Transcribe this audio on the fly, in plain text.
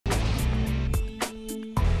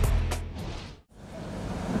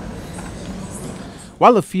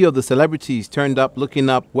While a few of the celebrities turned up looking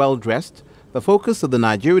up well-dressed, the focus of the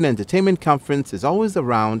Nigerian Entertainment Conference is always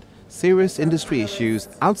around serious industry issues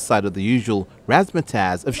outside of the usual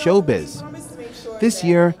razzmatazz of showbiz. This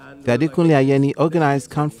year, the Adekunle Ayeni organized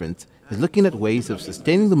conference is looking at ways of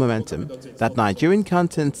sustaining the momentum that Nigerian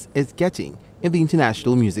content is getting in the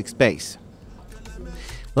international music space.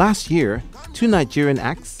 Last year, two Nigerian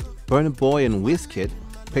acts, Burna Boy and Wizkid,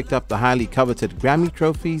 picked up the highly coveted Grammy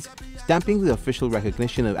trophies, stamping the official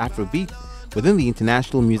recognition of Afrobeat within the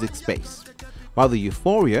international music space. While the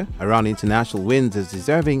euphoria around international wins is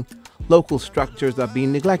deserving, local structures are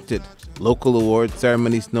being neglected. Local award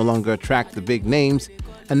ceremonies no longer attract the big names,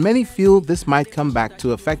 and many feel this might come back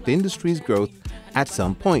to affect the industry's growth at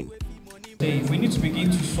some point. We need to begin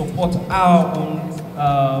to support our own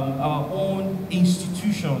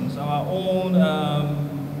institutions, our own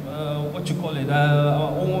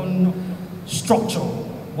our own structure,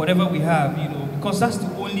 whatever we have, because that's the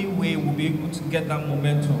only way we'll be able to get that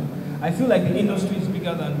momentum. I feel like the industry is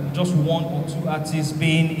bigger than just one or two artists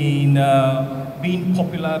being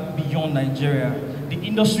popular beyond Nigeria. The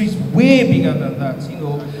industry is way bigger than that,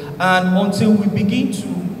 And until we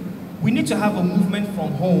need to have a movement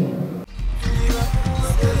from home.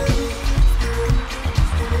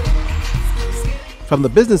 From the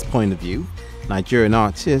business point of view, Nigerian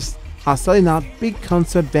artists are selling out big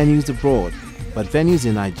concert venues abroad, but venues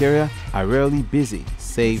in Nigeria are rarely busy,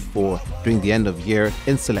 save for during the end of year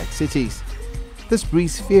in select cities. This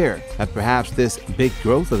breeds fear that perhaps this big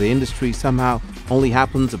growth of the industry somehow only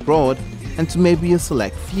happens abroad and to maybe a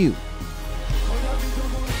select few.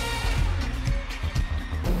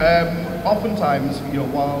 Oftentimes,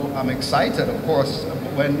 while I'm excited, of course,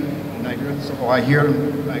 when I hear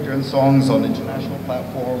Nigerian songs on international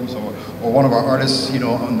platforms or one of our artists,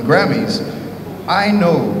 on the Grammys, I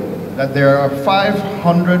know that there are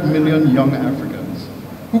 500 million young Africans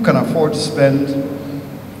who can afford to spend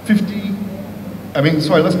let's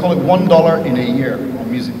call it $1 in a year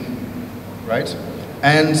on music, right?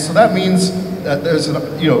 And so that means that there's,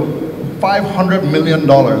 $500 million,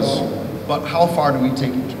 but how far do we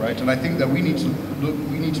take it, right? And I think that we need to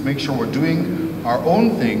make sure we're doing our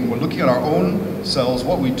own thing. We're looking at our own selves,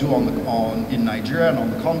 what we do in Nigeria and on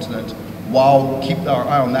the continent, while keep our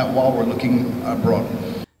eye on that while we're looking abroad.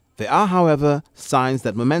 There are, however, signs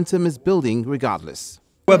that momentum is building regardless.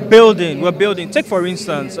 We're building. Take for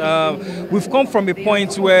instance, we've come from a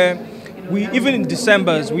point where even in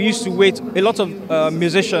Decembers, we used to wait, a lot of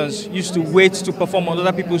musicians used to wait to perform on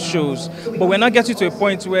other people's shows. But we're now getting to a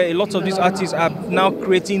point where a lot of these artists are now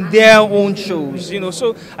creating their own shows,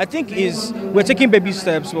 So I think we're taking baby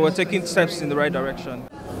steps, but we're taking steps in the right direction.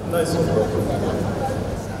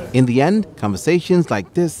 In the end, conversations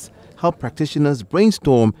like this help practitioners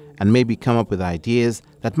brainstorm and maybe come up with ideas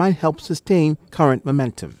that might help sustain current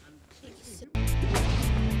momentum.